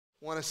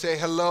I want to say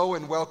hello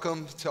and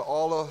welcome to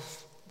all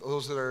of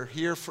those that are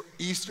here for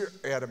Easter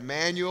at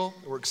Emmanuel.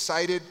 We're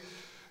excited.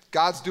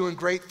 God's doing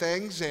great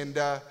things, and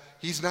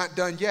He's not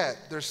done yet.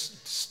 There's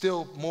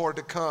still more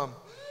to come.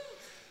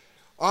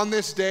 On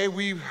this day,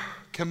 we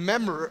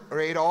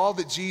commemorate all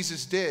that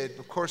Jesus did.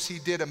 Of course, He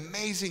did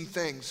amazing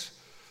things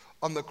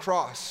on the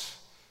cross.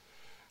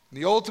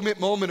 The ultimate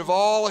moment of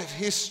all of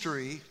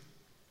history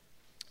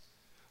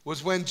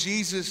was when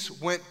Jesus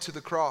went to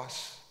the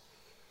cross.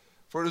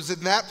 For it was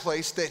in that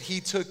place that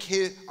He took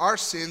our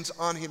sins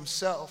on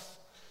Himself,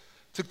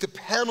 took the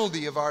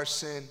penalty of our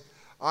sin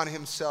on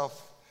Himself.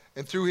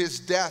 And through His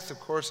death, of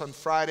course, on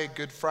Friday,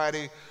 Good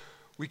Friday,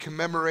 we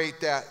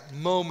commemorate that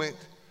moment.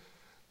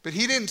 But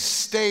He didn't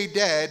stay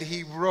dead,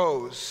 He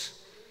rose.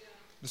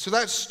 And so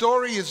that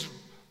story is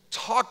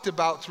talked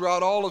about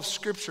throughout all of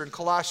Scripture. In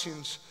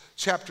Colossians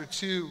chapter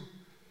 2,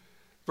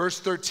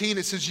 verse 13,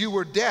 it says, "You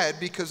were dead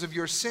because of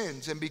your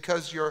sins and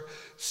because your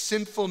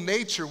sinful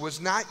nature was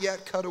not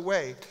yet cut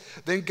away.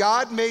 Then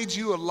God made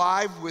you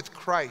alive with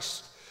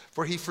Christ,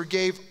 for He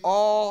forgave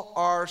all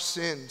our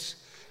sins.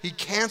 He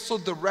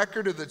canceled the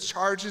record of the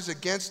charges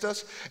against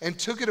us and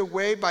took it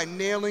away by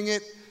nailing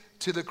it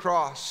to the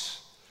cross."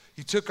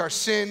 He took our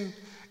sin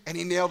and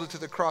He nailed it to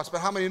the cross.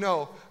 But how many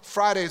know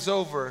Friday's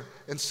over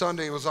and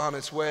Sunday was on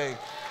its way?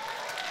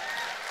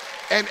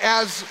 And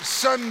as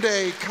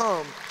Sunday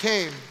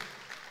came,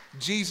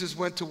 Jesus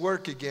went to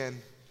work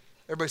again.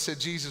 Everybody said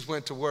Jesus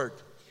went to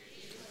work.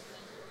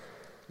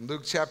 In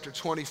Luke chapter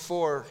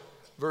 24,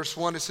 verse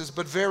 1, it says,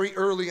 "But very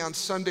early on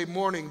Sunday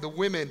morning, the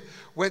women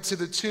went to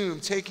the tomb,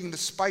 taking the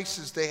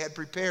spices they had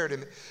prepared.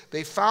 And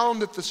they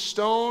found that the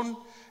stone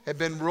had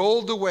been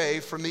rolled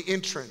away from the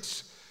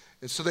entrance.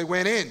 And so they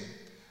went in.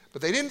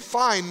 But they didn't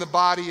find the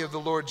body of the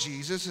Lord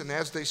Jesus. And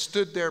as they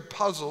stood there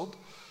puzzled,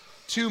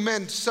 two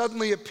men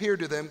suddenly appeared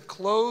to them,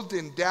 clothed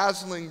in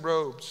dazzling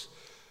robes.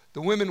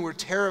 The women were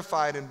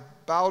terrified and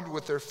bowed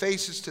with their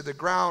faces to the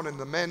ground, and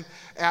the men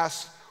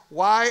asked,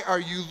 'Why are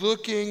you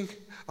looking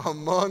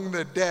among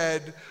the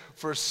dead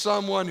for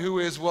someone who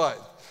is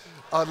what?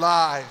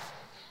 Alive.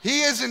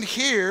 He isn't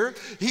here.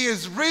 He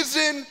is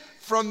risen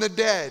from the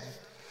dead.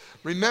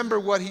 Remember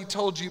what He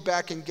told you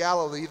back in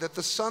Galilee, that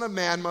the Son of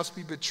Man must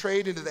be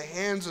betrayed into the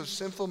hands of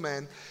sinful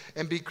men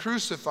and be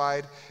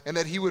crucified, and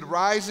that He would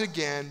rise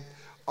again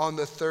on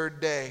the third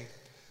day.'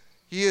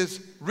 He is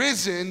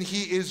risen,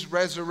 He is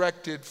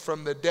resurrected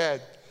from the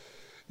dead."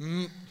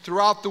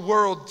 Throughout the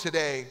world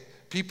today,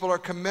 people are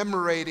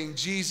commemorating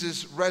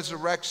Jesus'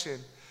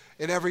 resurrection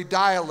in every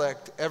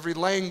dialect, every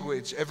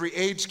language, every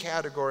age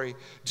category.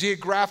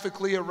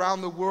 Geographically around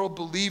the world,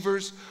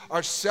 believers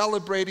are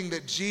celebrating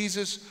that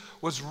Jesus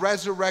was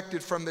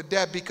resurrected from the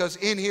dead, because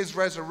in His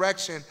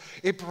resurrection,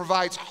 it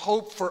provides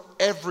hope for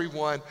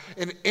everyone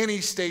in any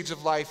stage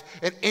of life,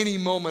 at any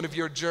moment of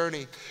your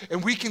journey.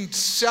 And we can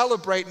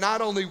celebrate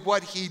not only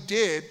what He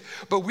did,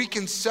 but we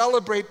can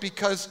celebrate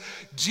because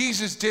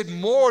Jesus did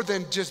more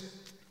than just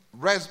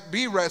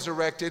be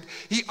resurrected.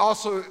 He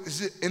also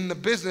is in the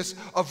business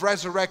of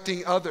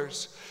resurrecting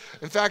others.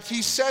 In fact,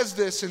 He says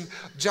this in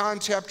John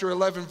chapter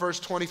 11,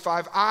 verse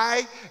 25,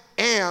 "I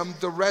am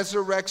the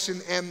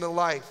resurrection and the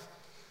life."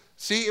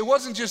 See, it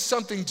wasn't just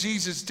something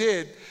Jesus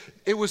did,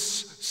 it was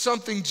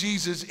something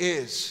Jesus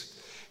is.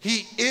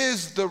 He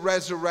is the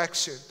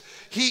resurrection.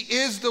 He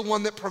is the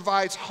one that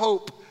provides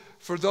hope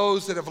for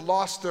those that have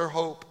lost their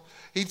hope.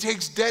 He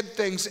takes dead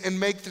things and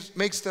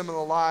makes them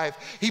alive.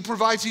 He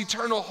provides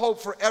eternal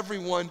hope for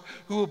everyone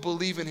who will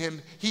believe in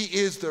Him. He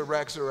is the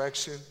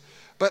resurrection.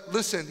 But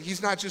listen,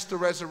 He's not just the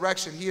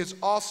resurrection. He is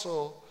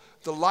also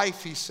the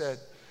life, He said.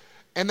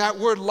 And that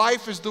word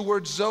life is the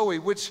word Zoe,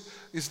 which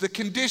is the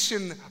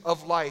condition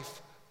of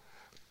life,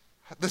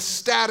 the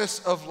status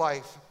of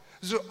life.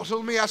 So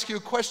let me ask you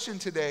a question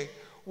today.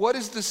 What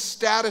is the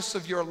status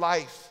of your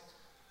life?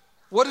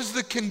 What is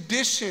the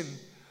condition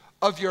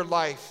of your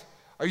life?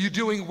 Are you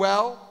doing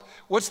well?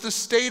 What's the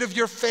state of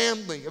your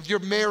family, of your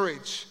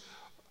marriage,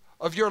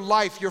 of your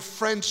life, your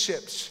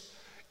friendships?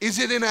 Is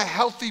it in a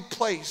healthy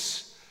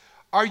place?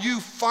 Are you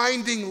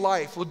finding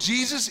life? Well,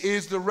 Jesus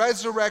is the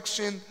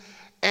resurrection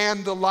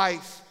and the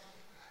life.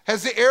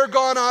 Has the air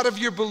gone out of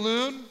your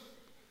balloon?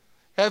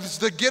 Has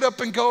the get up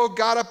and go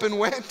got up and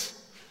went?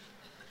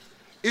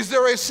 Is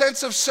there a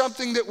sense of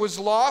something that was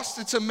lost?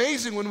 It's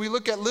amazing when we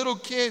look at little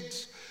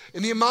kids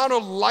and the amount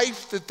of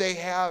life that they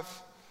have.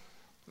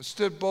 I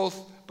stood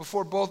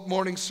before both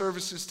morning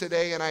services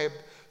today, and I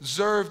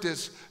observed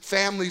as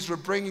families were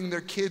bringing their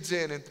kids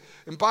in.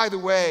 And by the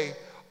way,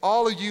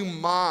 all of you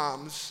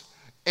moms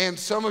and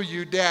some of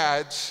you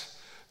dads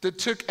that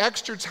took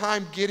extra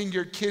time getting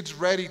your kids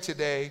ready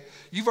today,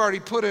 you've already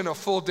put in a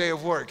full day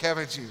of work,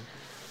 haven't you?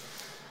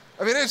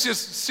 I mean, it's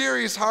just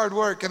serious hard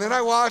work. And then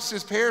I watched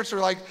as parents are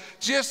like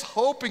just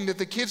hoping that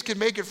the kids can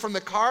make it from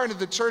the car into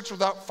the church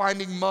without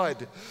finding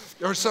mud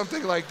or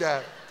something like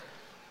that.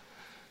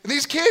 And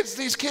these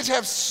kids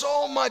have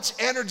so much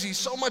energy,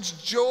 so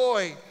much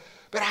joy.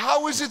 But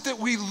how is it that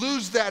we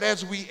lose that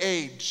as we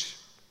age?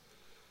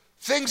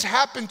 Things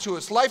happen to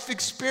us. Life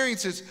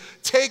experiences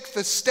take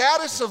the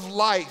status of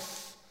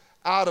life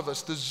out of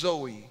us, the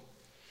Zoe.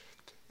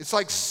 It's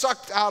like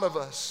sucked out of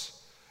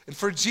us. And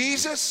for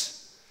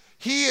Jesus,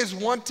 he is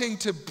wanting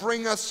to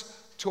bring us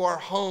to our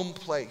home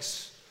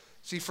place.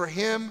 See, for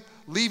him,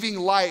 leaving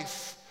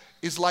life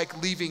is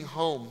like leaving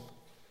home.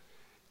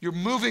 You're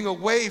moving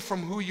away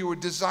from who you were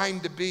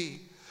designed to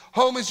be.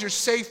 Home is your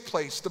safe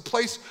place, the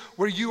place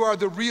where you are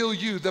the real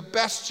you, the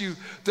best you,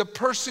 the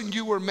person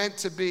you were meant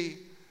to be.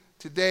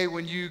 Today,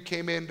 when you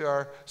came into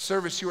our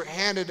service, you were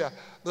handed a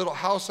little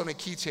house on a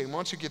keychain. Why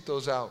don't you get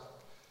those out?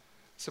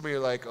 Some of you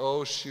are like,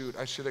 oh, shoot,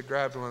 I should have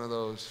grabbed one of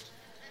those.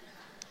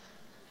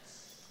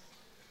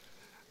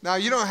 Now,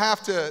 you don't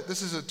have to,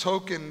 this is a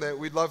token that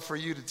we'd love for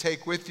you to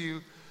take with you.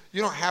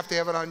 You don't have to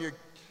have it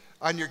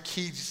on your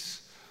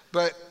keys,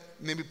 but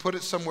maybe put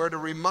it somewhere to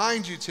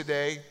remind you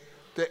today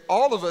that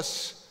all of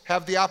us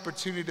have the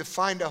opportunity to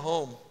find a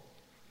home.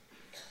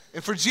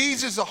 And for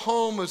Jesus, a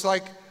home is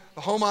like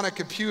a home on a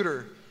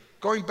computer,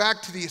 going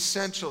back to the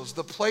essentials,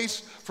 the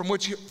place from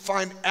which you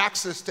find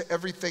access to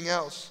everything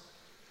else.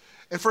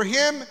 And for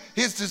him,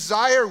 his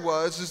desire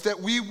is that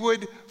we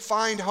would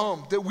find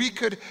home, that we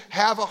could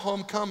have a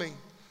homecoming.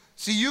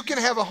 See, you can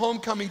have a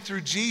homecoming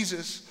through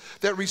Jesus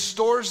that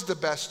restores the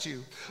best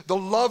you, the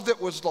love that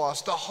was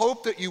lost, the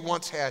hope that you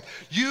once had.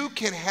 You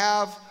can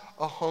have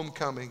a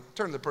homecoming.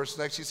 Turn to the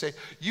person next to you and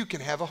say, you can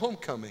have a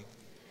homecoming.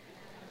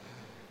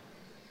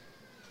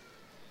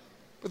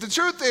 But the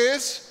truth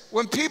is,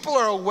 when people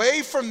are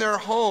away from their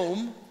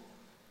home,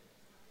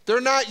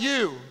 they're not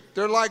you.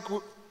 They're like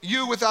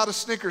you without a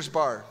Snickers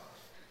bar.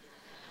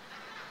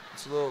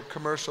 It's a little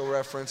commercial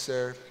reference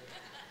there.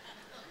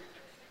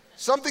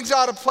 Something's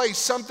out of place.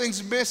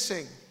 Something's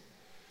missing.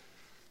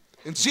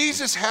 And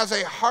Jesus has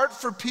a heart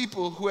for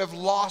people who have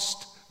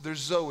lost their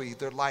Zoe,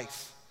 their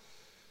life.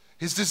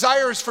 His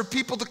desire is for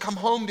people to come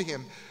home to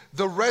him,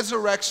 the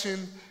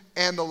resurrection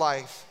and the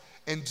life.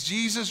 And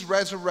Jesus'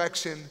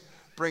 resurrection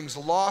brings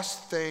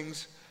lost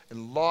things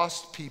and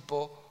lost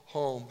people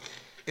home.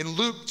 In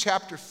Luke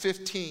chapter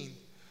 15,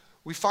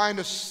 we find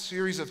a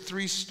series of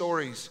 3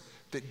 stories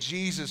that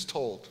Jesus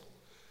told.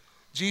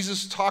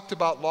 Jesus talked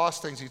about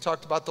lost things. He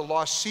talked about the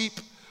lost sheep,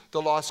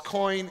 the lost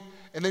coin,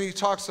 and then he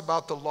talks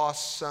about the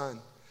lost son.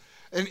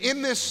 And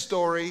in this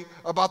story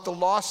about the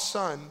lost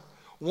son,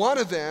 one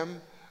of them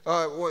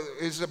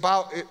is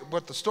about,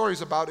 what the story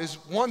is about is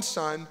one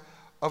son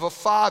of a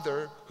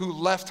father who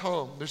left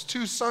home. There's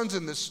 2 sons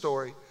in this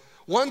story.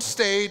 One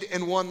stayed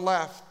and one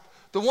left.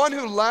 The one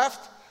who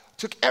left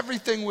took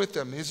everything with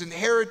him, his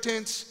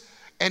inheritance,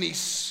 and he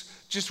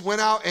just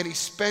went out and he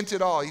spent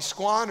it all. He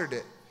squandered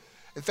it.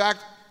 In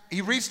fact,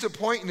 he reached a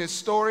point in his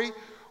story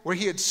where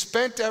he had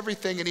spent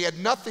everything and he had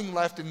nothing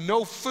left and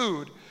no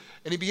food,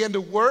 and he began to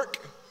work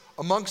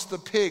amongst the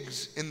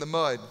pigs in the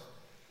mud.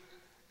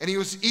 And he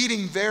was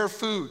eating their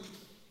food.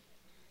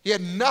 He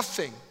had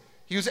nothing.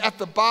 He was at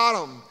the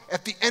bottom,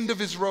 at the end of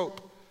his rope.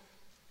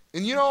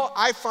 And you know,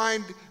 I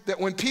find that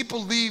when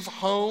people leave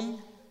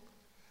home,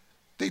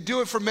 they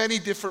do it for many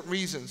different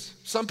reasons.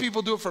 Some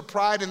people do it for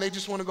pride and they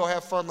just want to go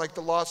have fun, like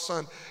the lost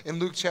son in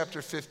Luke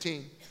chapter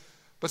 15.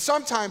 But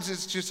sometimes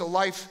it's just a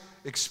life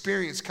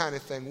experience kind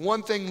of thing.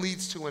 One thing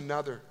leads to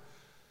another.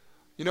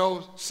 You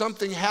know,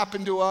 something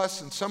happened to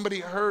us and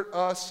somebody hurt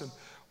us and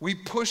we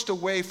pushed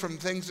away from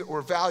things that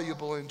were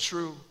valuable and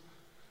true.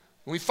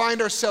 We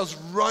find ourselves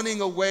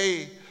running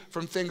away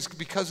from things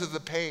because of the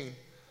pain.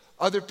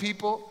 Other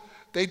people,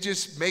 they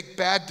just make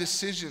bad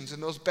decisions,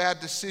 and those bad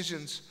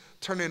decisions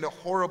turn into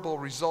horrible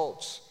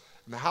results.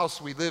 In the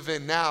house we live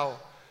in now,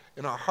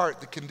 in our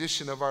heart, the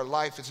condition of our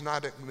life is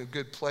not in a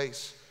good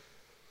place.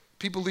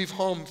 People leave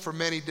home for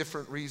many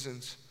different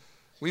reasons.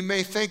 We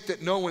may think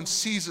that no one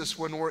sees us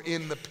when we're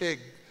in the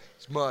pig's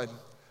mud,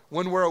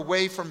 when we're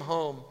away from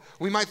home.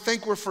 We might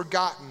think we're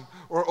forgotten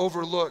or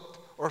overlooked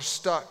or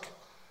stuck.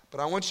 But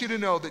I want you to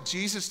know that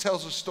Jesus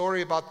tells a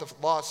story about the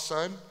lost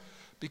son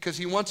because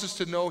he wants us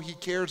to know he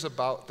cares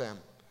about them.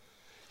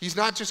 He's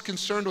not just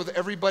concerned with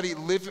everybody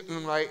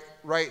living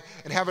right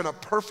and having a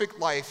perfect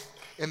life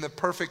in the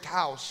perfect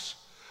house,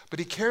 but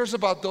he cares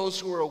about those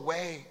who are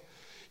away.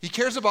 He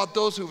cares about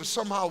those who have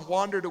somehow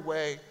wandered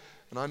away.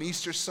 And on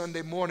Easter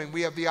Sunday morning,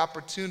 we have the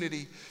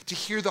opportunity to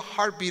hear the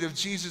heartbeat of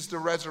Jesus, the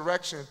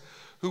resurrection,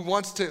 who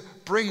wants to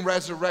bring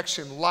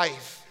resurrection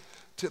life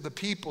to the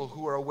people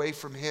who are away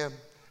from him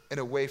and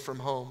away from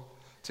home.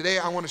 Today,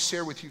 I want to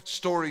share with you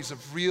stories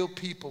of real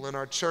people in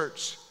our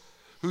church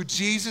who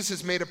Jesus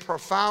has made a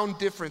profound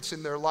difference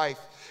in their life.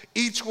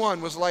 Each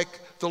one was like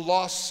the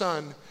lost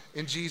son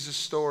in Jesus'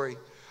 story.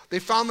 They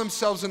found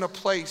themselves in a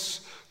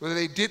place where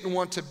they didn't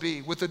want to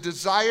be, with a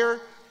desire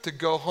to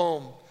go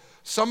home.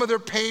 Some of their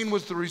pain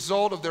was the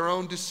result of their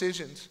own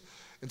decisions,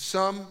 and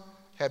some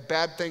had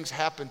bad things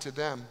happen to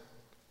them.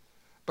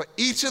 But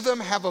each of them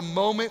have a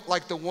moment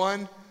like the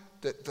one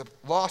that the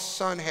lost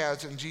son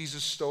has in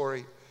Jesus'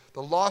 story.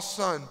 The lost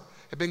son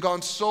had been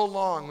gone so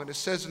long, when it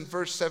says in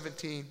verse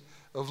 17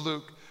 of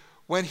Luke,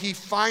 when he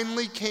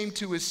finally came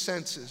to his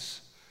senses,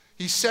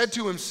 he said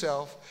to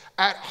himself,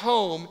 at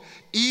home,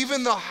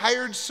 even the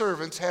hired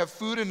servants have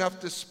food enough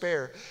to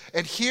spare.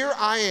 And here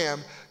I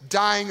am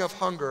dying of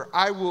hunger.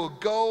 I will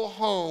go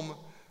home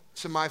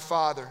to my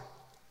father.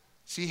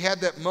 See, he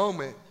had that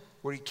moment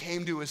where he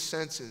came to his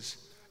senses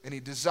and he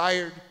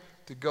desired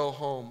to go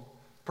home.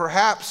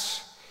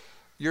 Perhaps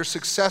you're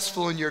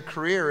successful in your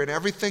career and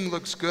everything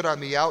looks good on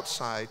the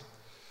outside.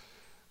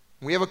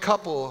 We have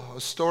a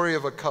story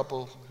of a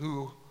couple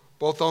who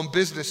both own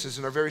businesses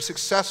and are very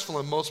successful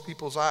in most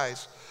people's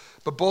eyes.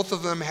 But both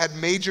of them had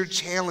major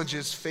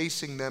challenges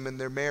facing them in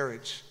their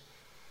marriage.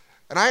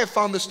 And I have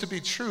found this to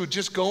be true.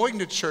 Just going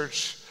to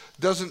church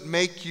doesn't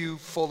make you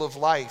full of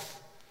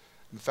life.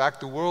 In fact,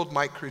 the world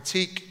might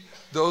critique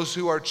those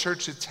who are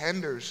church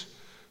attenders,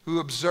 who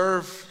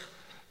observe,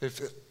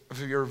 if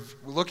you're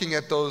looking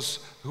at those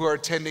who are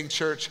attending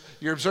church,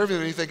 you're observing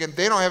them and you're thinking,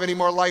 they don't have any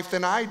more life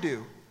than I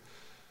do.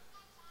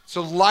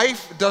 So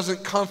life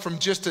doesn't come from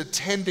just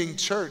attending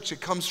church. It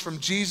comes from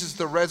Jesus,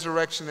 the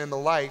resurrection and the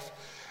life,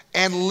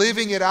 and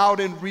living it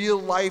out in real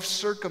life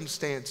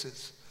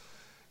circumstances.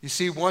 You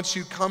see, once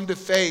you come to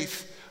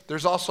faith,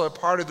 there's also a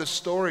part of the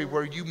story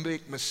where you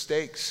make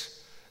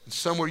mistakes and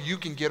somewhere you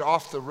can get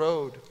off the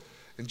road.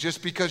 And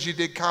just because you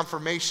did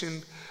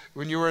confirmation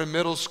when you were in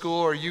middle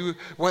school or you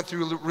went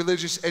through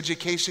religious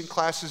education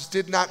classes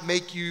did not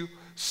make you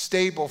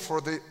stable for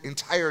the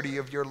entirety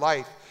of your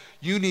life.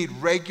 You need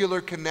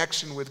regular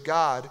connection with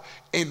God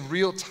in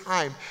real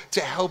time to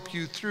help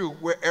you through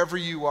wherever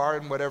you are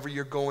and whatever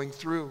you're going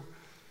through.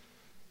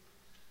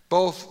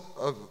 Both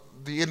of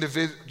the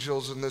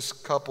individuals in this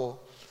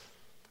couple,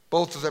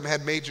 both of them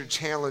had major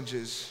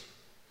challenges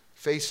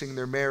facing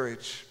their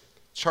marriage.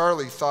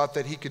 Charlie thought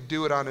that he could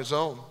do it on his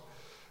own,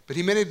 but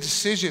he made a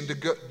decision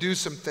to do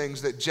some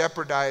things that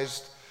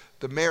jeopardized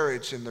the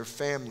marriage and their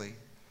family.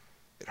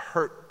 It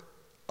hurt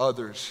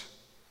others.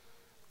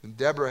 And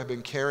Deborah had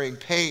been carrying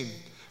pain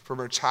from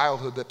her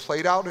childhood that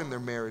played out in their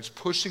marriage,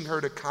 pushing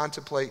her to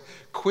contemplate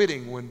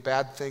quitting when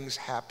bad things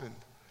happened.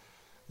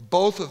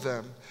 Both of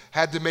them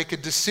had to make a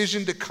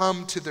decision to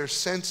come to their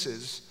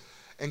senses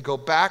and go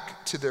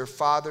back to their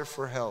father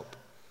for help.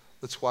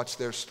 Let's watch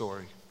their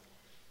story.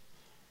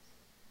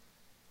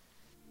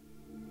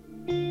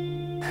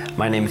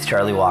 My name is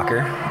Charlie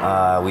Walker.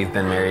 We've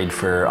been married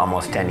for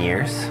almost 10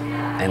 years,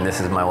 and this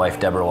is my wife,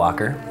 Deborah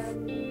Walker.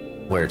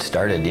 Where it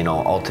started,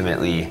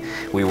 ultimately,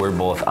 we were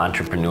both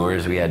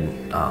entrepreneurs. We had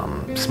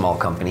small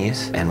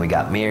companies, and we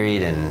got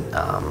married,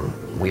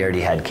 and we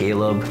already had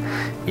Caleb.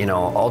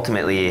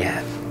 Ultimately,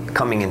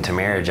 coming into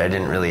marriage, I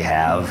didn't really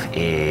have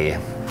a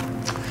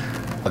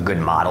good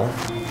model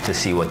to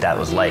see what that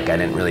was like. I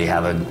didn't really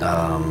have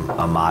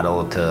a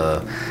model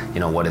to,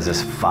 what is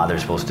this father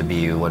supposed to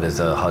be? What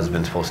is a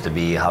husband supposed to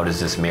be? How does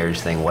this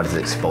marriage thing, what is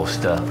it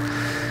supposed to,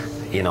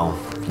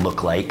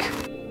 look like?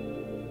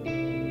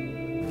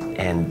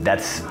 And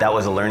that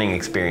was a learning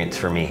experience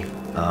for me,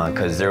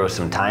 because there was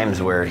some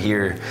times where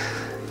here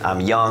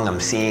I'm young, I'm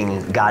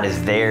seeing God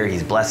is there,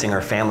 He's blessing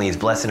our family, He's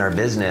blessing our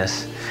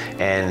business,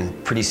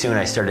 and pretty soon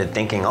I started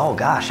thinking, oh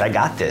gosh, I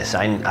got this,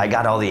 I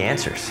got all the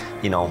answers.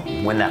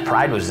 When that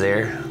pride was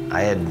there,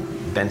 I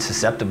had been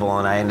susceptible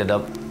and I ended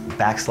up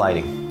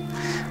backsliding.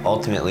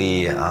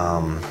 Ultimately,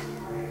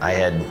 I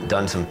had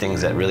done some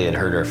things that really had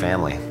hurt our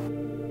family.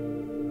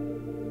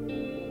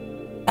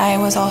 I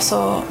was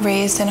also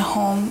raised in a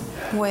home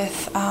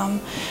with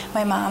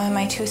my mom and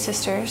my two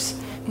sisters.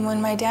 When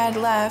my dad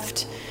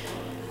left,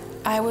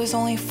 I was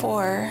only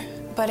 4,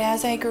 but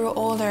as I grew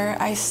older,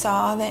 I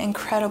saw the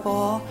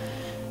incredible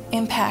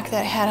impact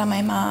that it had on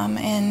my mom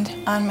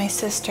and on my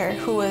sister,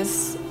 who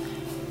was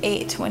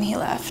 8 when he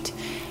left.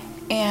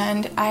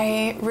 And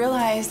I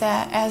realized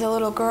that as a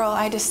little girl,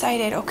 I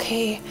decided,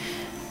 okay,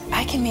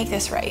 I can make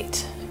this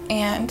right,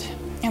 and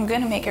I'm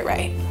gonna make it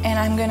right, and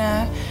I'm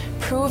gonna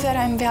prove that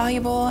I'm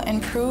valuable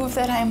and prove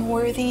that I'm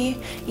worthy,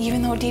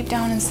 even though deep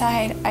down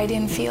inside I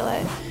didn't feel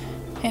it.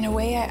 In a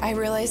way, I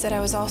realized that I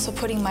was also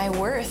putting my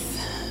worth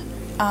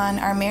on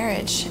our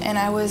marriage, and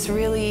I was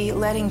really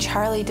letting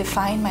Charlie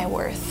define my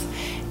worth.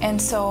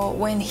 And so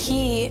when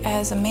he,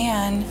 as a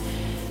man,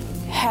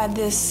 had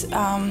this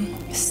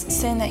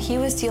sin that he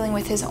was dealing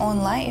with his own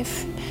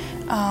life,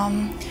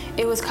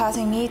 it was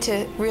causing me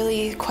to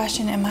really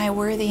question, am I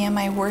worthy? Am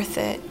I worth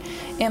it?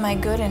 Am I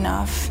good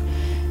enough?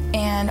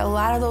 And a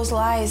lot of those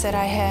lies that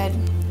I had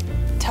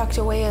tucked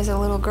away as a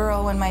little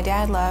girl when my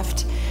dad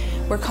left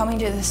were coming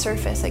to the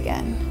surface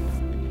again.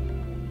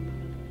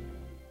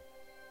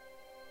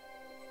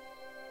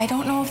 I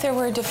don't know if there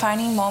were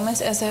defining moments,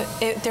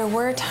 there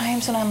were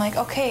times when I'm like,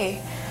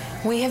 okay,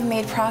 we have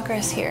made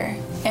progress here.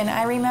 And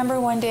I remember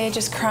one day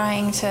just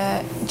crying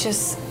to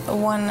just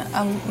one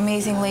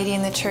amazing lady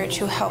in the church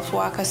who helped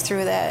walk us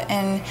through that.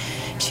 And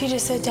she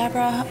just said,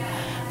 Deborah,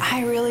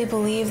 I really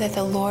believe that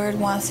the Lord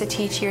wants to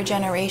teach your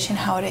generation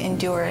how to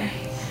endure.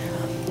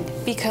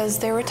 Because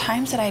there were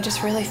times that I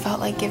just really felt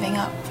like giving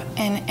up.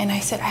 And I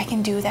said, I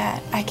can do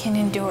that. I can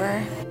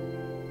endure.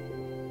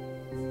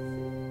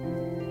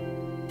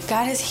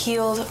 God has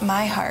healed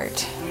my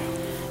heart.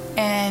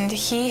 And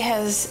He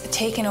has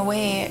taken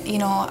away,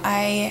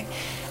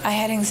 I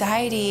had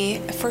anxiety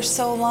for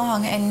so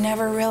long and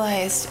never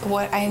realized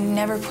I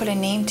never put a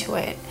name to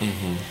it.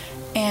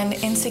 And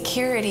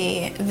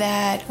insecurity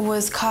that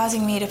was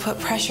causing me to put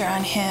pressure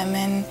on him,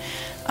 and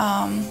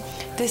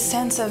this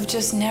sense of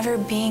just never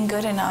being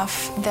good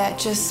enough that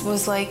just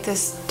was like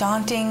this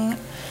daunting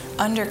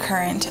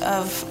undercurrent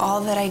of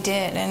all that I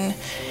did.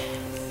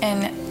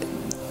 And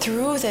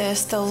through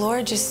this, the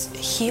Lord just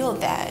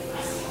healed that.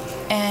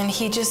 And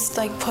he just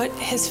like put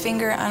his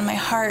finger on my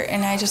heart,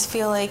 and I just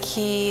feel like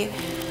he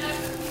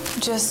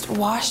just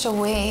washed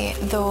away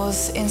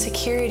those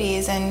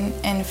insecurities,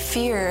 and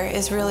fear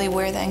is really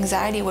where the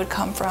anxiety would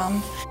come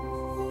from.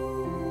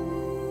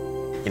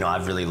 You know,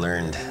 I've really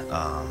learned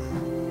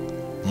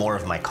more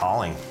of my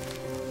calling.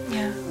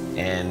 Yeah.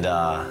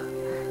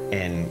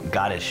 And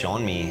God has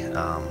shown me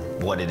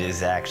what it is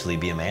to actually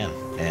be a man.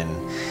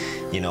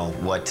 And, you know,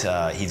 what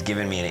he's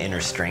given me an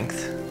inner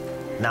strength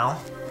now.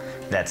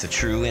 That's a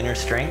true inner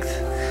strength.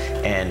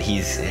 And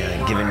he's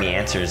given me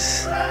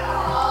answers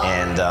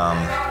and,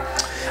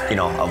 you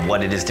know, of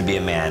what it is to be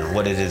a man,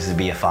 what it is to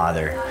be a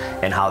father,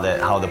 and how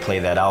to play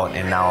that out.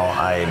 And now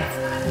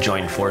I've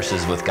joined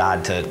forces with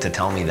God to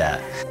tell me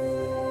that.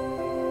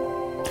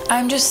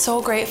 I'm just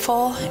so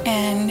grateful,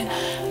 and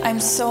I'm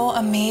so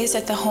amazed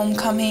at the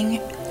homecoming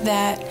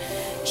that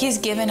he's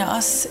given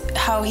us,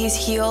 how he's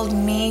healed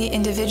me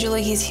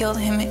individually, he's healed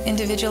him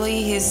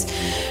individually, he's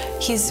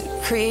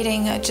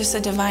creating just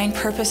a divine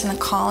purpose and a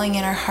calling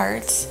in our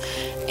hearts.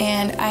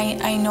 And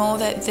I know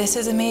that this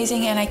is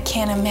amazing, and I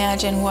can't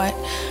imagine what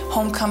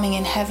homecoming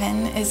in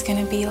heaven is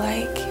going to be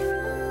like.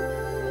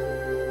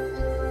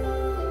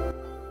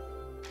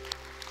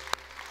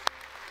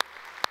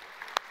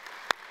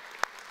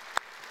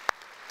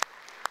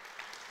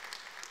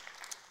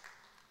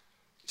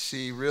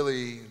 See,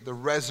 really, the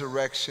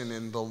resurrection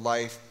and the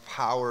life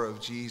power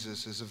of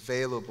Jesus is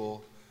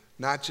available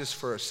not just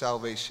for a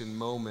salvation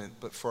moment,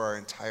 but for our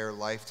entire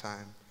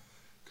lifetime.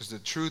 Because the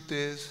truth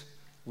is,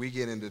 we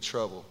get into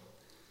trouble.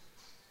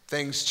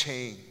 Things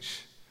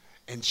change.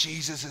 And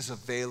Jesus is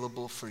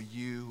available for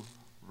you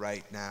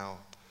right now.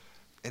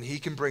 And he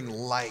can bring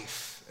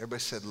life.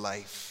 Everybody said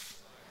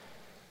life.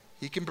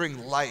 He can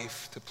bring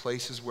life to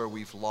places where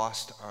we've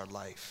lost our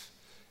life.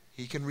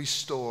 He can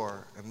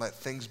restore and let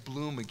things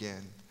bloom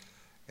again,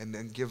 and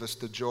then give us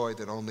the joy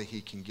that only he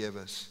can give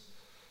us.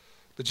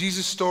 But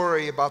Jesus'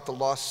 story about the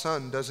lost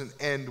son doesn't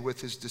end with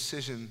his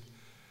decision,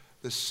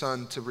 the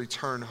son to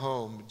return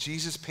home.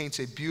 Jesus paints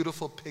a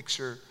beautiful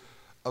picture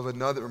of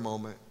another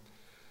moment.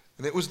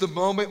 And it was the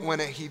moment when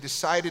he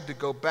decided to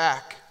go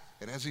back,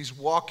 and as he's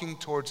walking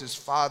towards his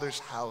father's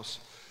house,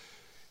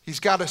 he's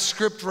got a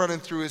script running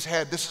through his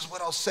head. This is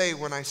what I'll say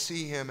when I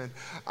see him. And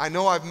I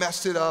know I've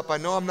messed it up. I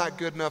know I'm not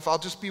good enough. I'll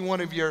just be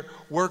one of your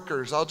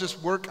workers. I'll just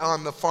work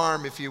on the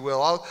farm, if you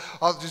will.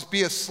 I'll just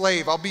be a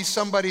slave. I'll be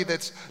somebody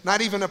that's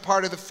not even a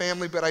part of the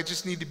family, but I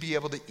just need to be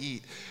able to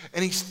eat.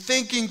 And he's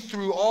thinking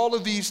through all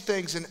of these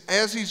things. And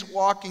as he's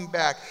walking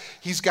back,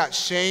 he's got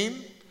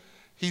shame.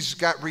 He's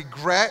got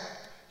regret.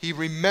 He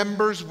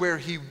remembers where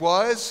he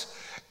was.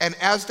 And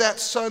as that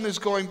son is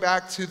going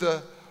back to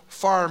the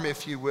farm,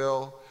 if you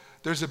will,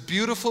 there's a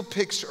beautiful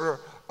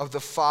picture of the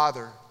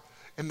father,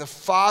 and the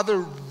father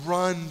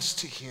runs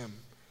to him.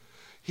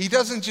 He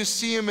doesn't just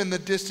see him in the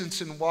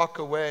distance and walk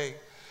away,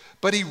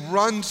 but he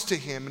runs to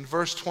him. In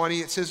verse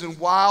 20, it says, "And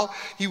while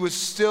he was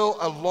still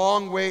a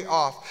long way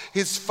off,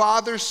 his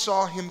father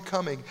saw him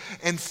coming,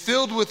 and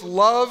filled with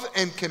love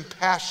and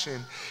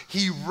compassion,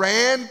 he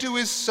ran to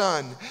his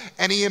son,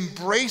 and he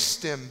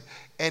embraced him,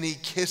 and he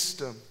kissed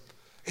him."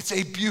 It's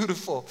a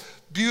beautiful,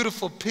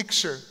 beautiful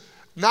picture.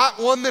 Not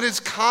one that is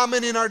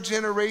common in our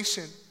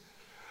generation.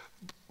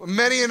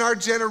 Many in our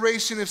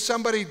generation, if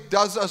somebody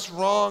does us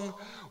wrong,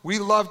 we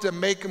love to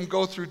make them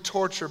go through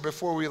torture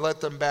before we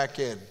let them back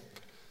in.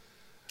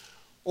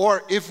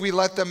 Or if we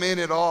let them in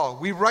at all,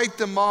 we write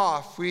them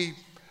off. We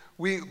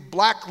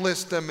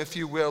blacklist them, if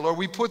you will, or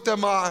we put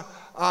them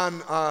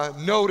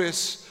on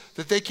notice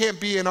that they can't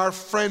be in our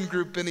friend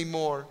group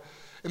anymore.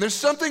 And there's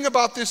something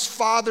about this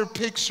father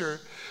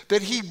picture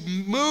that he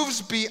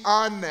moves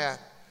beyond that.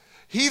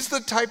 He's the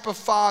type of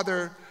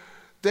father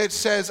that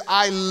says,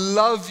 "I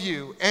love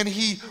you," and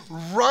he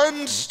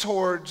runs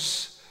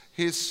towards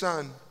his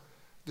son.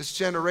 This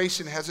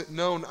generation hasn't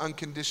known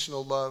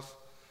unconditional love.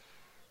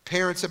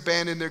 Parents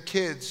abandon their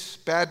kids.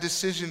 Bad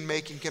decision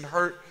making can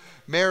hurt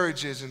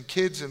marriages and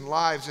kids and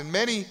lives, and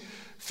many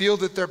feel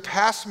that their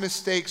past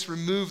mistakes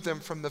remove them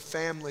from the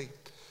family.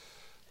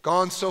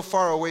 Gone so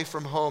far away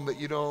from home that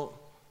you don't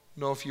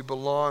know if you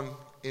belong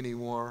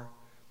anymore.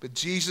 But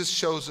Jesus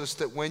shows us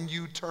that when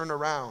you turn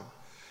around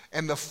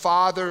and the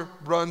Father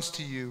runs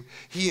to you,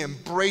 he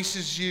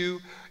embraces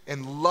you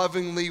and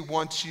lovingly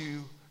wants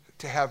you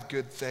to have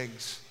good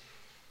things.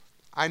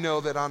 I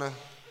know that on a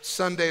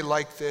Sunday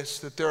like this,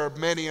 that there are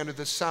many under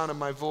the sound of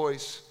my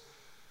voice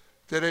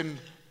that in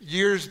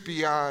years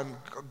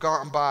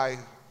gone by,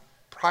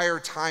 prior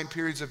time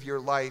periods of your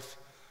life,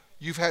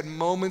 you've had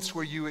moments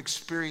where you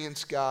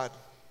experienced God.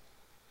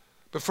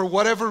 But for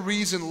whatever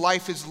reason,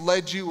 life has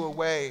led you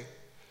away.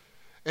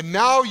 And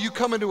now you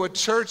come into a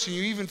church and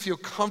you even feel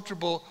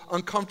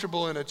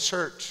uncomfortable in a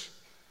church.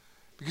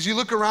 Because you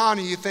look around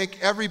and you think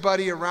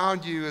everybody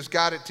around you has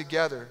got it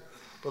together.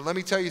 But let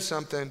me tell you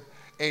something,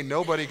 ain't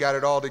nobody got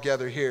it all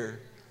together here.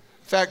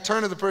 In fact,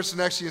 turn to the person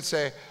next to you and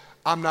say,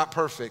 I'm not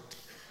perfect.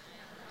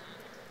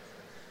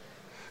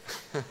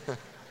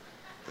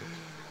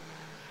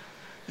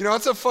 You know,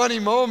 it's a funny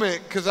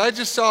moment because I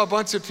just saw a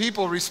bunch of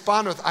people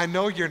respond with, I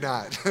know you're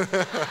not.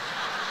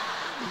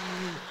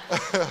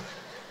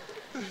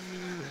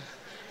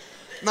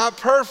 Not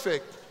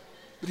perfect.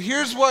 But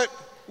here's what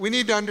we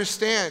need to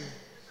understand.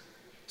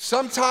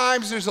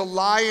 Sometimes there's a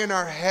lie in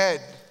our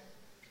head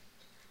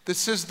that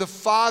says the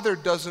Father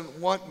doesn't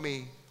want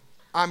me.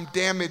 I'm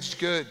damaged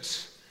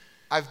goods.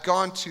 I've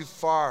gone too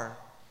far.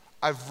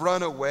 I've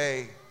run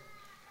away.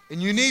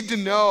 And you need to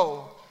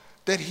know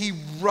that He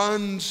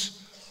runs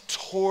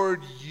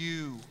toward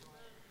you,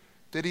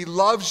 that He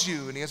loves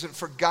you and He hasn't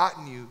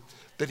forgotten you,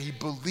 that He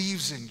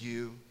believes in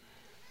you.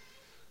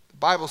 The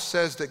Bible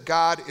says that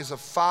God is a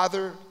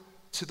father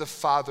to the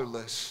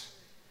fatherless,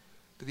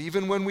 that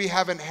even when we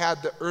haven't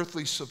had the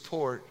earthly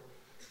support,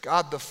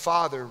 God the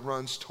Father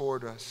runs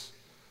toward us.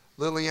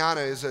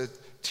 Liliana is a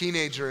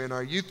teenager in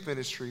our youth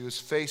ministry who's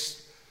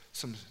faced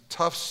some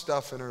tough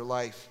stuff in her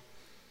life.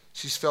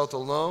 She's felt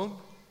alone.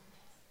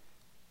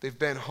 They've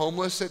been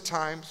homeless at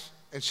times,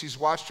 and she's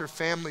watched her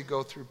family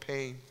go through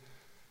pain.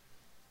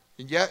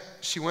 And yet,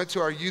 she went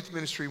to our youth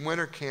ministry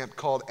winter camp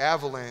called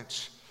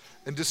Avalanche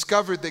and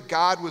discovered that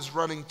God was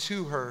running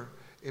to her,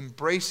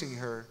 embracing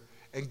her,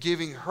 and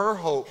giving her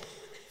hope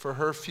for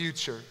her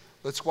future.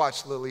 Let's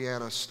watch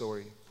Liliana's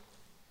story.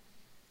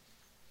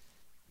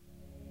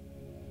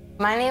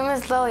 My name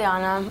is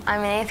Liliana.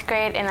 I'm in 8th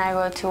grade and I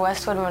go to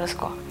Westwood Middle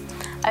School.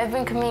 I've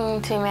been coming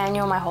to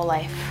Emmanuel my whole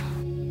life.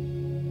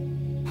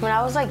 When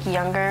I was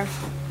younger,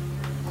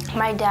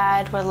 my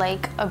dad would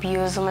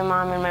abuse my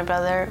mom and my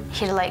brother.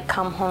 He'd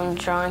come home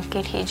drunk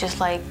and he'd just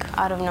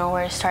out of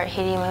nowhere start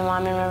hitting my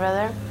mom and my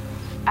brother.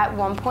 At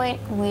one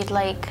point, we'd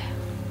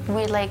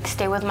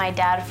stay with my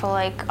dad for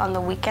on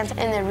the weekends,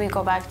 and then we'd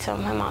go back to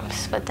my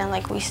mom's. But then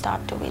we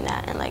stopped doing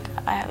that, and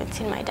I haven't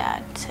seen my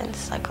dad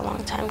since a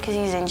long time because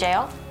he's in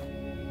jail.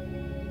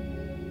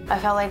 I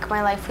felt like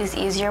my life was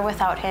easier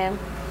without him,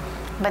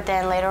 but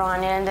then later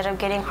on it ended up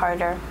getting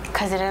harder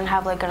because I didn't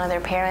have another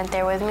parent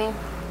there with me.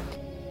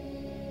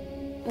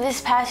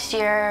 This past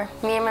year,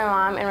 me and my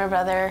mom and my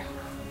brother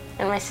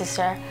and my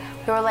sister,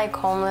 we were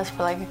homeless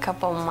for a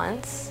couple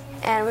months.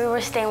 And we were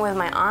staying with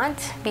my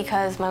aunt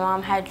because my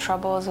mom had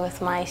troubles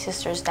with my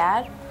sister's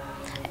dad.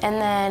 And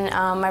then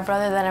my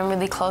brother that I'm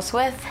really close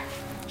with,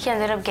 he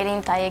ended up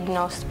getting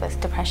diagnosed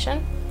with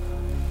depression.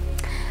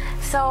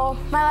 So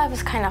my life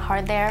was kind of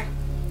hard there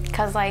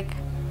because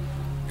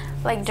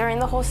during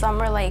the whole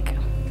summer,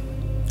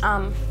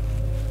 oh,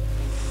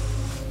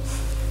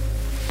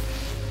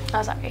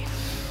 sorry.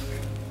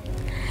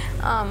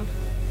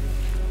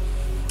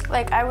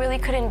 I really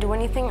couldn't do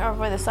anything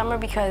over the summer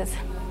because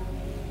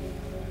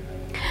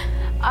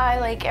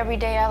every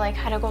day I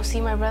had to go see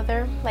my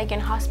brother in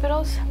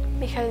hospitals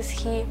because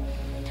he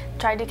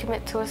tried to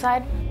commit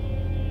suicide.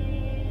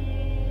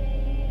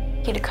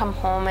 He'd come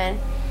home and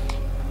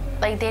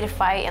they'd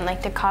fight and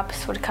the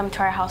cops would come to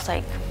our house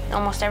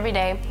almost every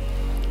day.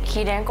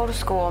 He didn't go to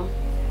school.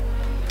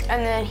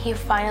 And then he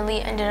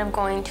finally ended up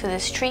going to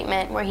this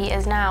treatment where he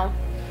is now.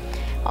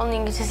 Only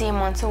get to see him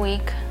once a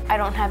week. I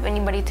don't have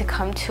anybody to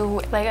come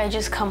to. I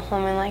just come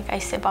home and I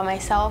sit by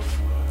myself.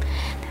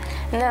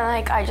 And then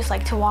I just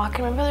like to walk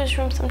in my brother's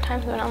room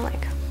sometimes when I'm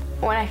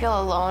when I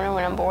feel alone or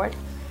when I'm bored.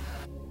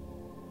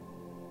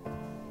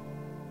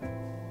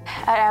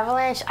 At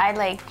Avalanche, I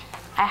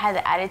had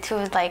the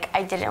attitude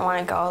I didn't want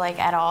to go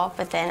at all,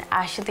 but then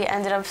Ashley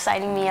ended up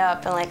signing me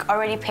up and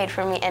already paid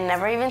for me and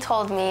never even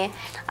told me.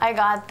 I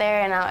got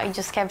there and I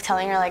just kept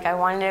telling her I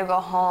wanted to go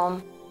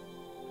home.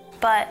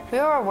 But we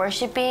were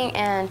worshiping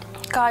and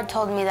God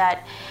told me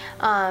that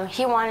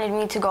He wanted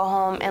me to go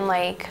home and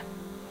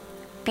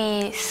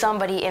be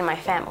somebody in my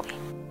family.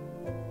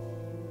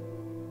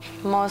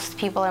 Most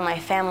people in my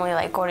family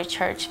go to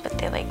church, but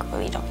they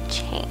really don't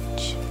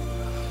change.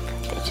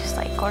 They just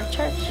go to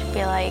church,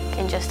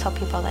 and just tell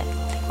people that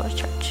they go to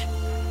church.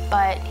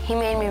 But He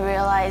made me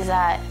realize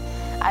that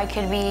I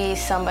could be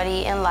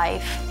somebody in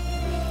life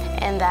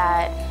and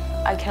that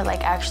I could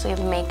actually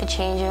make a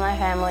change in my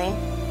family,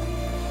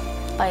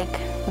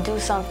 do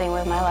something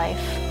with my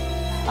life.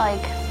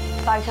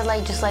 If I could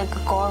just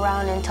go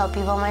around and tell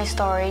people my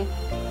story.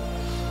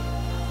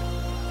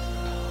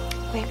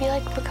 Maybe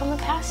become a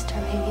pastor,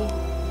 maybe.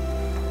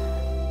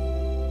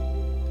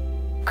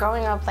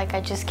 Growing up,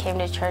 I just came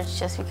to church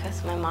just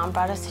because my mom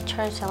brought us to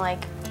church and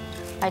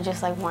I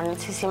just wanted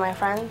to see my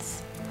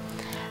friends.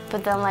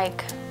 But then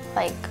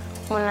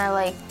when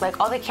I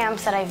all the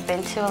camps that I've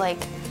been to,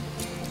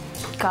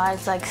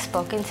 God's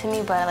spoken to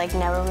me, but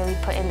never really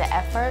put in the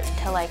effort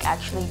to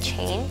actually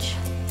change.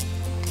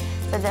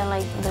 But then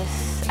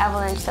this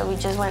Avalanche that we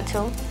just went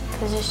to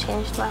has just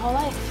changed my whole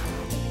life.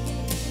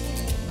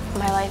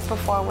 My life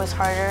before was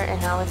harder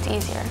and now it's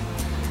easier.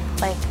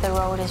 The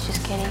road is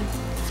just getting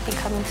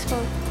becoming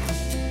smooth.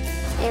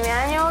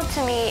 Emmanuel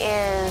to me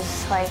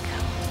is like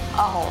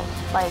a home,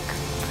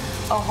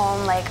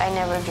 like I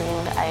never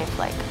dreamed I'd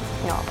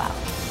know about.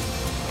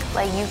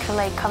 Like you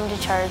can come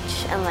to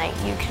church and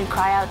you can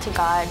cry out to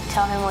God,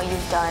 tell him what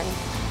you've done,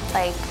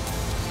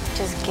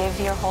 just give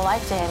your whole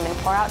life to him and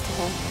pour out to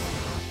him.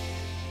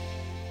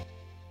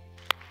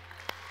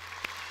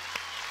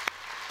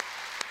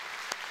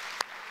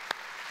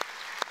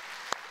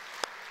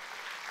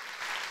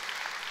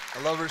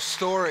 I love her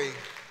story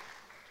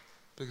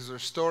because her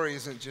story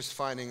isn't just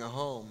finding a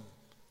home,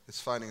 it's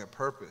finding a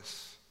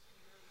purpose.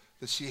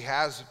 That she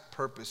has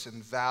purpose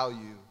and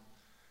value.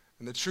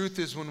 And the truth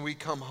is, when we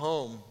come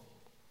home,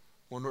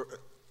 when we're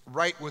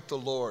right with the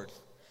Lord,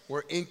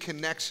 we're in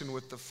connection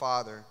with the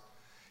Father,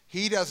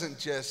 he doesn't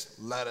just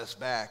let us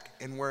back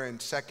and we're in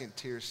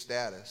second-tier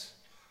status,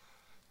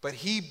 but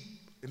he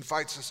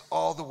invites us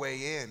all the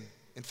way in.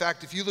 In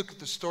fact, if you look at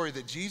the story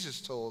that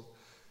Jesus told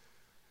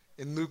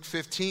in Luke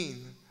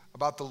 15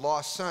 about the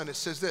lost son, it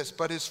says this,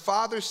 "But his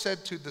father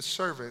said to the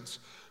servants,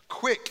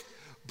 'Quick,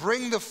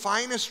 bring the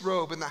finest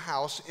robe in the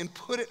house and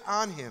put it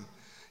on him.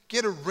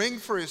 Get a ring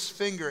for his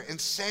finger and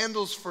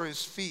sandals for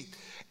his feet,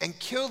 and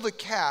kill the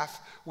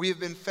calf we have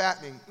been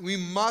fattening. We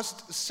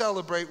must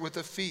celebrate with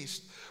a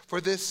feast.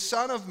 For this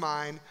son of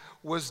mine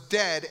was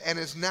dead and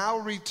is now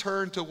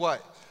returned to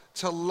what?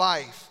 To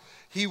life.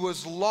 He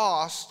was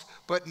lost,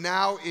 but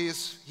now he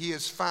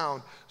is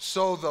found.'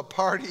 So the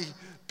party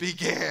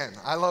began."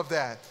 I love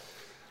that.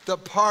 The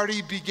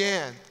party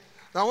began.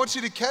 Now I want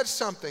you to catch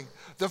something.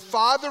 The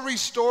father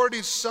restored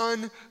his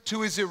son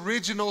to his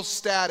original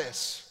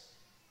status.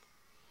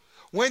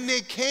 When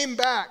they came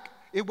back,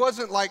 it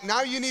wasn't like,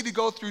 now you need to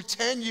go through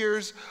 10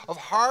 years of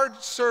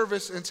hard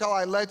service until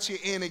I let you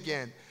in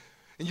again.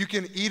 And you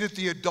can eat at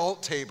the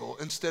adult table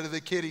instead of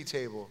the kiddie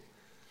table.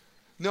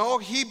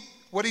 No,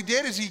 what he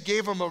did is he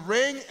gave him a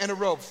ring and a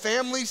robe,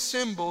 family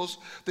symbols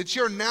that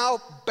you're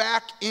now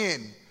back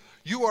in.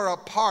 You are a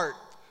part.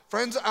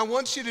 Friends, I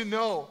want you to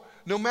know,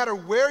 no matter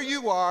where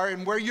you are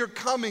and where you're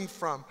coming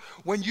from,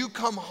 when you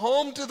come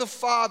home to the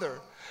Father,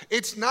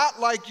 it's not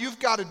like you've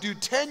got to do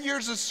 10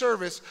 years of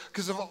service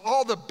because of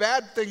all the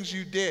bad things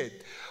you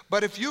did.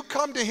 But if you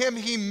come to him,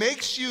 he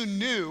makes you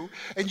new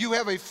and you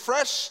have a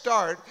fresh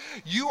start.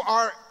 You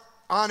are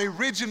on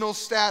original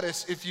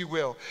status, if you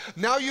will.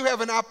 Now you have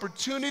an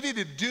opportunity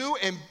to do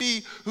and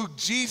be who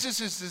Jesus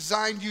has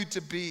designed you to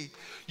be.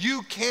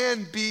 You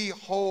can be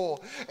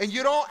whole. And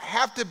you don't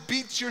have to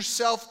beat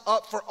yourself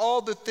up for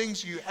all the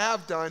things you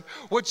have done.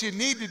 What you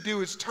need to do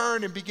is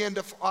turn and begin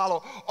to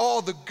follow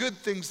all the good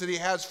things that he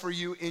has for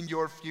you in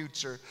your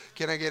future.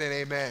 Can I get an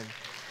amen?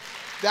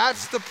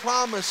 That's the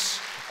promise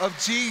of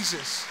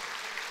Jesus.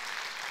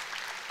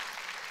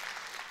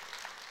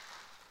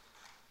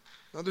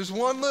 Now there's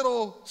one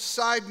little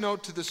side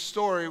note to the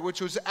story, which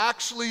was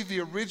actually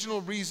the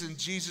original reason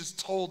Jesus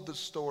told the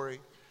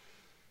story.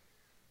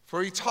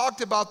 For he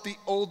talked about the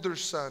older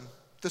son,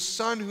 the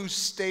son who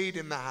stayed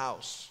in the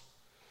house.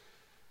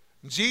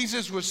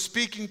 Jesus was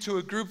speaking to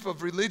a group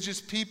of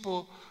religious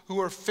people who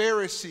were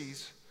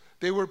Pharisees.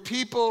 They were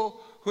people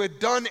who had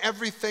done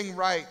everything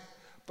right,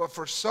 but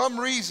for some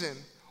reason,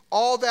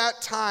 all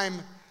that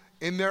time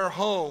in their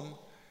home,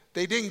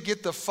 they didn't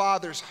get the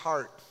Father's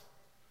heart.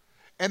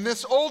 And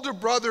this older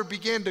brother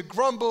began to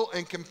grumble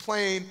and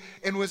complain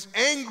and was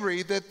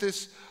angry that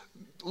this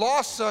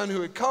lost son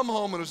who had come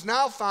home and was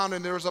now found,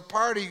 and there was a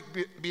party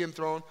being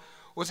thrown,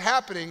 was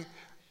happening,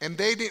 and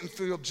they didn't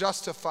feel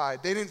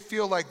justified. They didn't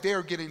feel like they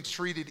were getting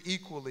treated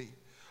equally.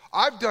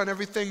 I've done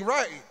everything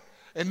right,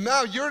 and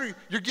now you're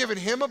giving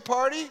him a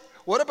party?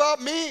 What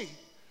about me?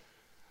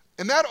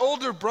 And that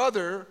older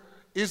brother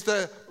is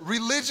the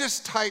religious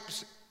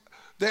types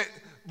that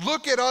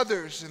look at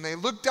others and they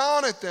look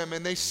down at them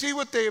and they see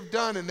what they have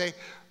done and they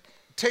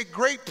take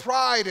great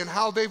pride in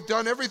how they've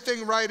done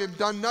everything right and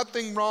done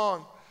nothing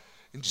wrong.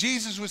 And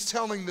Jesus was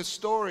telling the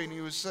story, and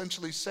he was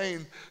essentially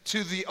saying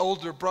to the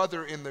older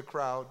brother in the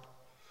crowd,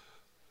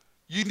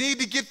 you need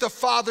to get the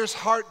Father's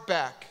heart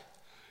back.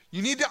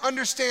 You need to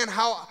understand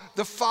how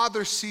the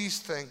Father sees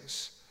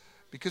things.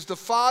 Because the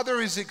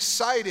Father is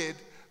excited.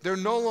 They're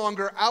no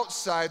longer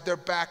outside, they're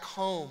back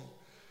home.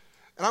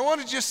 And I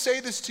want to just say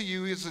this to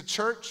you as a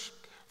church,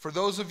 for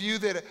those of you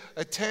that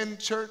attend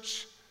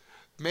church,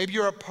 maybe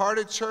you're a part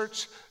of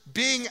church.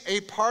 Being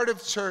a part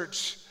of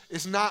church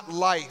is not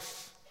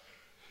life.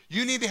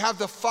 You need to have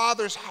the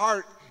Father's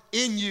heart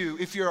in you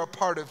if you're a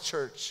part of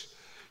church.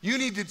 You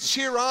need to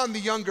cheer on the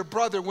younger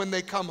brother when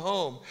they come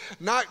home,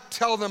 not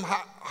tell them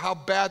how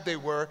bad they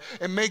were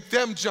and make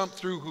them jump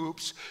through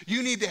hoops.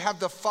 You need to have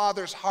the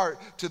Father's heart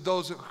to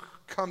those who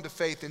come to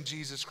faith in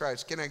Jesus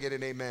Christ. Can I get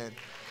an amen?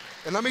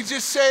 And let me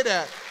just say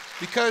that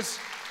because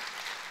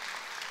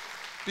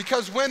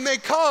when they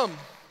come,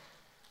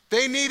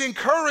 they need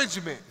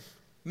encouragement,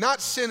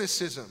 not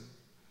cynicism.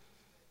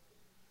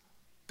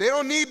 They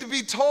don't need to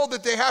be told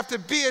that they have to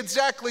be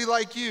exactly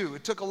like you.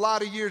 It took a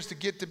lot of years to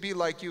get to be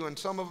like you, and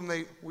some of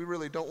them, we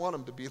really don't want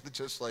them to be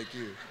just like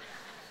you.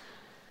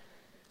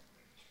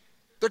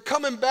 They're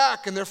coming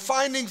back and they're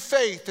finding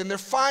faith and they're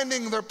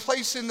finding their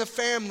place in the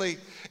family,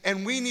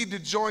 and we need to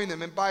join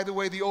them. And by the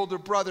way, the older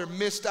brother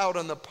missed out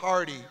on the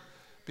party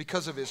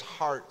because of his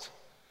heart.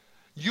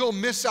 You'll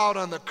miss out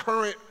on the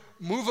current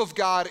move of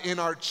God in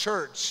our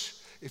church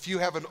if you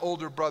have an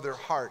older brother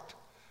heart.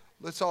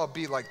 Let's all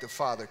be like the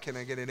Father. Can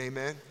I get an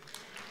amen?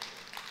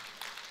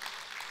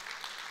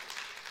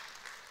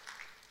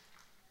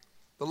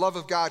 The love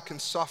of God can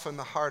soften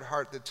the hard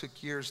heart that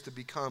took years to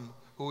become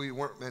who we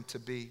weren't meant to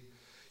be.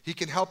 He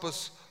can help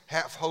us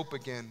have hope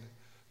again,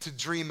 to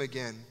dream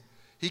again.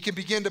 He can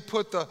begin to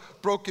put the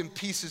broken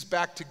pieces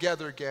back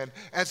together again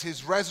as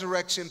his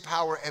resurrection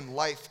power and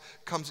life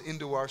comes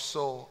into our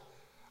soul.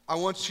 I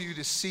want you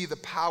to see the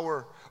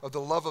power of the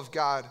love of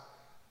God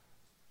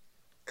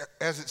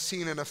as it's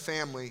seen in a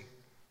family.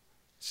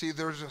 See,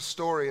 there's a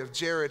story of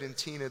Jared and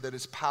Tina that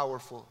is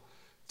powerful.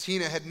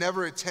 Tina had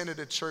never attended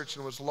a church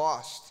and was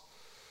lost.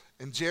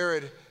 And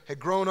Jared had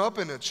grown up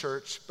in a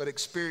church but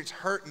experienced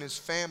hurt in his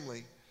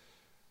family.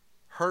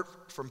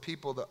 Hurt from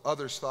people that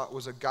others thought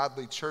was a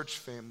godly church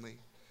family.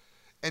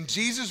 And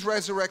Jesus'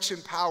 resurrection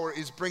power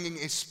is bringing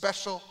a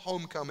special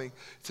homecoming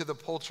to the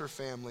Pulcher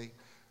family.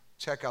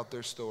 Check out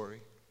their story.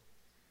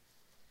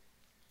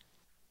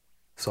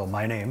 So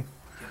my name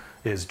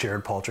is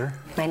Jared Pulcher.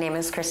 My name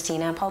is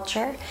Christina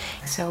Pulcher.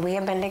 So we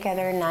have been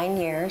together 9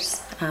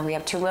 years. We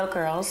have 2 little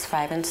girls,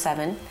 5 and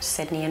 7,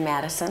 Sydney and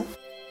Madison.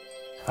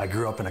 I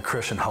grew up in a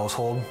Christian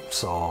household,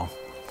 so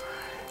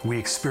we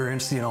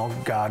experienced,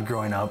 God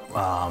growing up.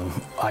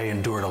 I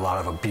endured a lot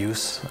of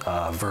abuse,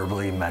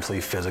 verbally,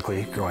 mentally,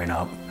 physically, growing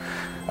up.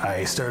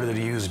 I started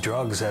to use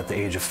drugs at the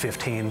age of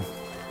 15,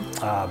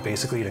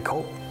 basically to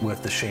cope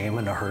with the shame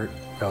and the hurt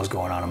that was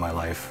going on in my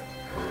life.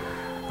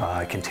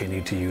 I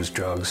continued to use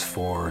drugs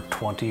for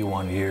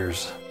 21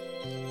 years.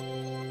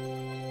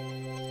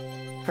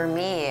 For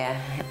me,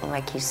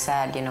 like you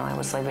said, I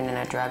was living in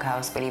a drug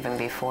house, but even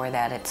before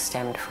that, it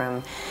stemmed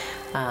from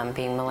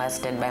being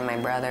molested by my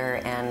brother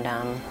and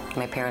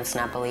my parents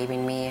not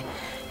believing me.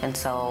 And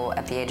so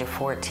at the age of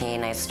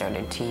 14, I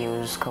started to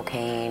use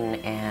cocaine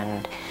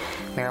and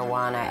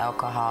marijuana,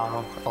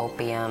 alcohol,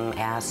 opium,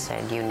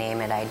 acid, you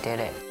name it, I did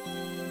it.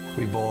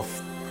 We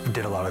both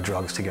did a lot of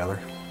drugs together.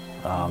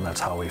 That's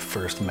how we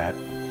first met.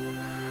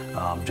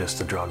 Just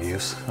the drug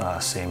use,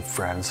 same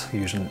friends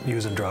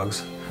using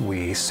drugs.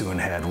 We soon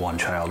had 1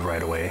 child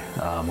right away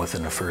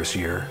within the first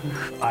year.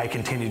 I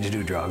continued to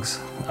do drugs.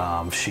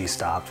 She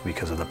stopped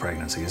because of the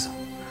pregnancies.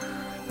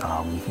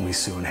 We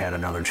soon had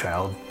another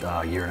child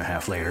a year and a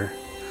half later,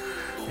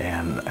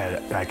 and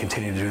I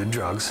continued to do the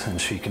drugs, and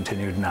she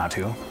continued not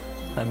to.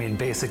 I mean,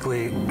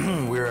 basically,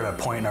 we were at a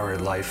point in our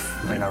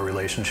life, in our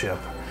relationship,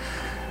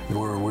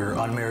 where we were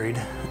unmarried,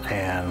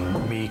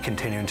 and me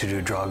continuing to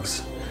do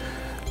drugs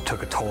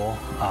took a toll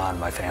on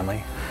my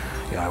family.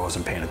 I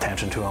wasn't paying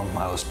attention to them.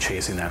 I was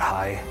chasing that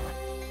high.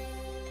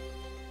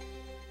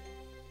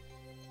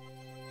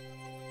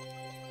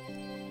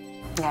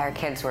 Yeah, our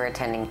kids were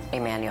attending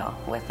Emmanuel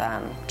with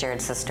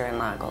Jared's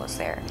sister-in-law goes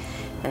there.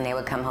 And they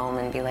would come home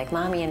and be like,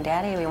 Mommy and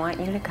Daddy, we want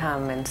you to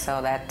come. And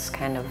so that's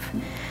kind of,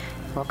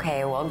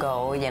 okay, we'll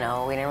go. We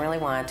didn't really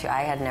want to.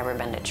 I had never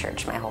been to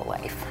church my whole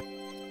life.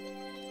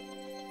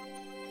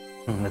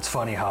 It's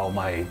funny how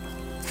my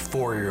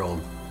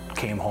 4-year-old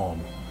came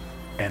home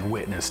and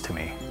witnessed to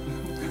me.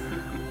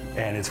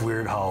 And it's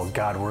weird how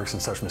God works in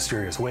such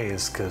mysterious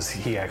ways, because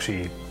he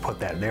actually put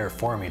that there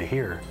for me to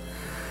hear.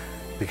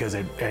 Because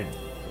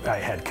I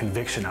had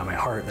conviction on my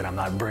heart that I'm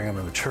not bringing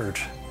them to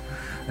church,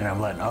 and I'm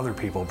letting other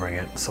people bring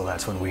it. So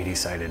that's when we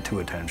decided to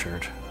attend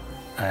church.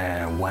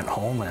 And went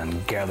home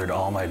and gathered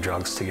all my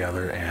drugs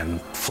together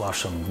and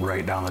flushed them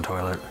right down the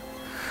toilet.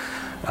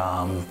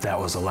 That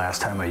was the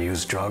last time I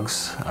used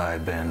drugs.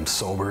 I've been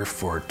sober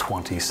for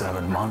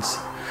 27 months.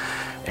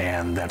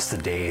 And that's the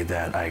day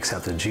that I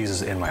accepted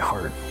Jesus in my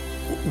heart.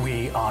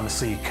 We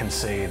honestly can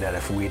say that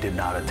if we did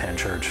not attend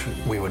church,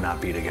 we would not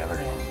be together.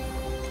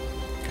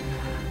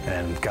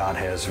 And God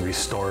has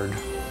restored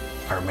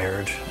our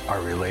marriage,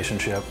 our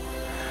relationship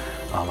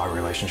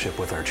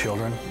with our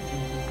children.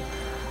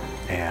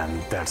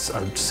 And that's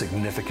a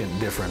significant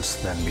difference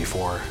than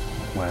before,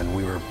 when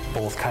we were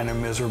both kind of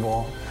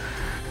miserable.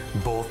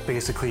 Both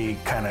basically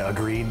kind of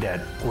agreed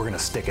that we're going to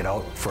stick it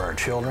out for our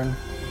children,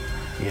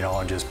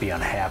 and just be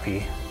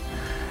unhappy.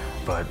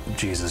 But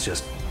Jesus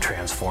just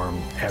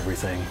transformed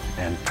everything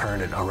and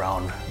turned it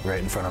around right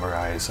in front of our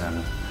eyes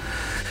and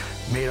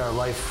made our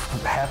life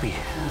happy,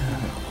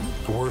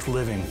 worth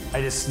living.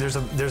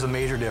 There's a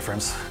major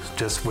difference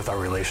just with our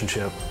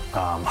relationship,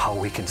 how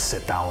we can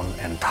sit down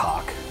and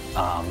talk.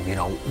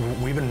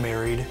 We've been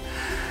married,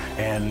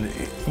 and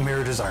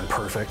marriages aren't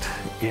perfect.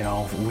 We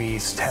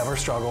have our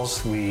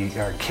struggles.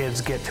 Our kids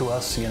get to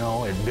us.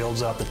 It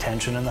builds up the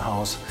tension in the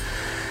house.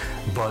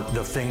 But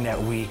the thing that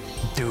we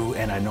do,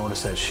 and I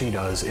notice that she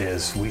does,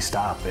 is we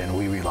stop and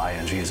we rely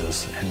on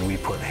Jesus, and we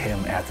put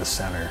him at the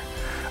center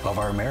of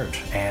our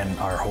marriage and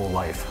our whole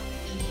life.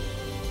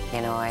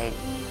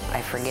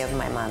 I forgive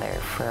my mother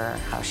for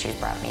how she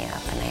brought me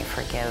up, and I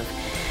forgive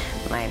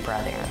my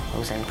brother,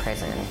 who's in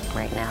prison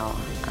right now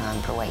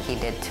for what he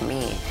did to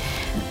me.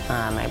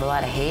 I have a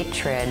lot of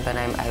hatred, but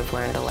I've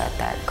learned to let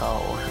that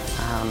go.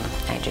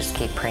 I just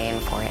keep praying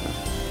for him.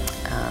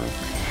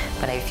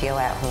 But I feel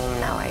at home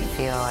now. I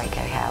feel like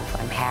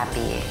I'm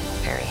happy,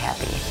 very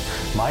happy.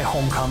 My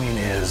homecoming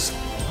is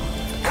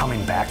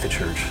coming back to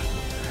church.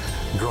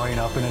 Growing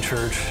up in a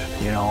church,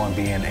 and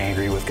being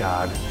angry with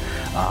God,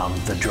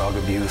 the drug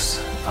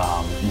abuse,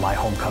 my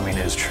homecoming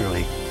is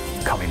truly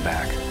coming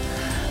back.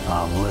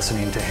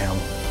 Listening to him,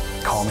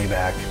 call me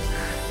back,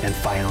 and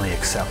finally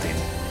accepting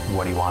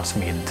what he wants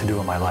me to do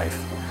in my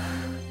life.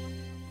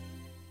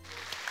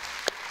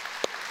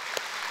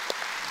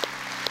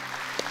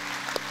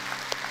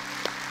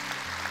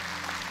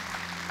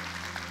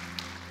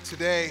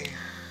 Today,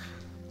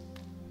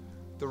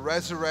 the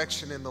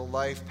resurrection and the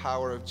life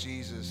power of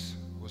Jesus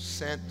was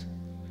sent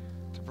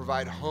to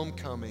provide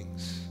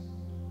homecomings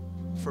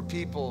for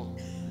people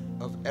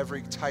of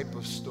every type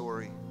of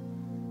story.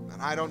 And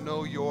I don't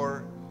know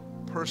your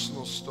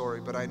personal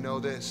story, but I know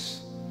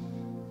this: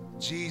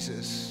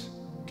 Jesus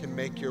can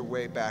make your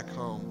way back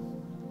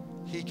home.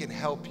 He can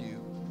help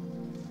you.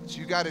 So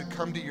you got to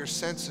come to your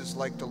senses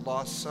like the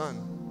lost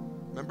son.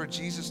 Remember,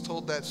 Jesus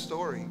told that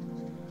story.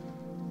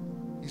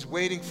 He's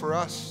waiting for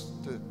us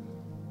to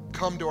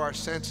come to our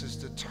senses,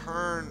 to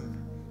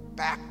turn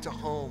back to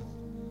home,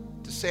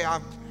 to say,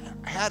 I've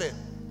had it.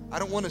 I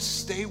don't want to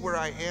stay where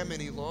I am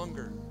any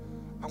longer.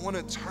 I want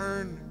to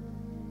turn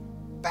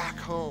back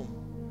home.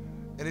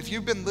 And if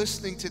you've been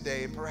listening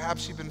today, and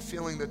perhaps you've been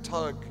feeling the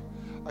tug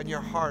on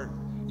your heart,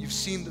 you've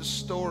seen the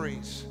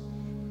stories,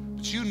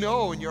 but you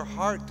know in your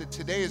heart that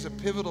today is a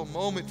pivotal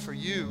moment for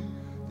you,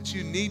 that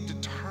you need to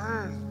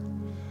turn.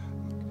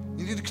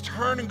 You need to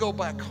turn and go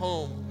back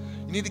home.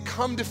 You need to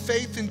come to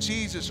faith in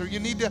Jesus, or you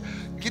need to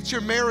get your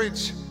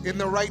marriage in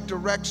the right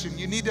direction.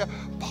 You need to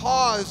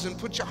pause and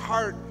put your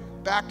heart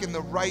back in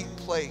the right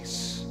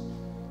place.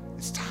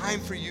 It's time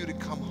for you to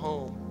come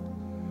home.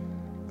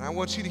 And I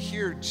want you to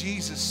hear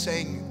Jesus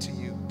saying to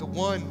you, the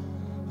one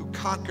who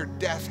conquered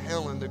death,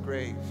 hell, and the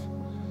grave,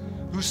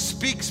 who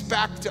speaks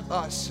back to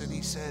us, and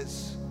he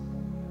says,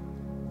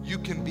 you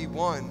can be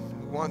one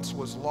who once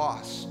was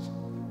lost,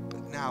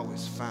 but now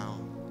is found.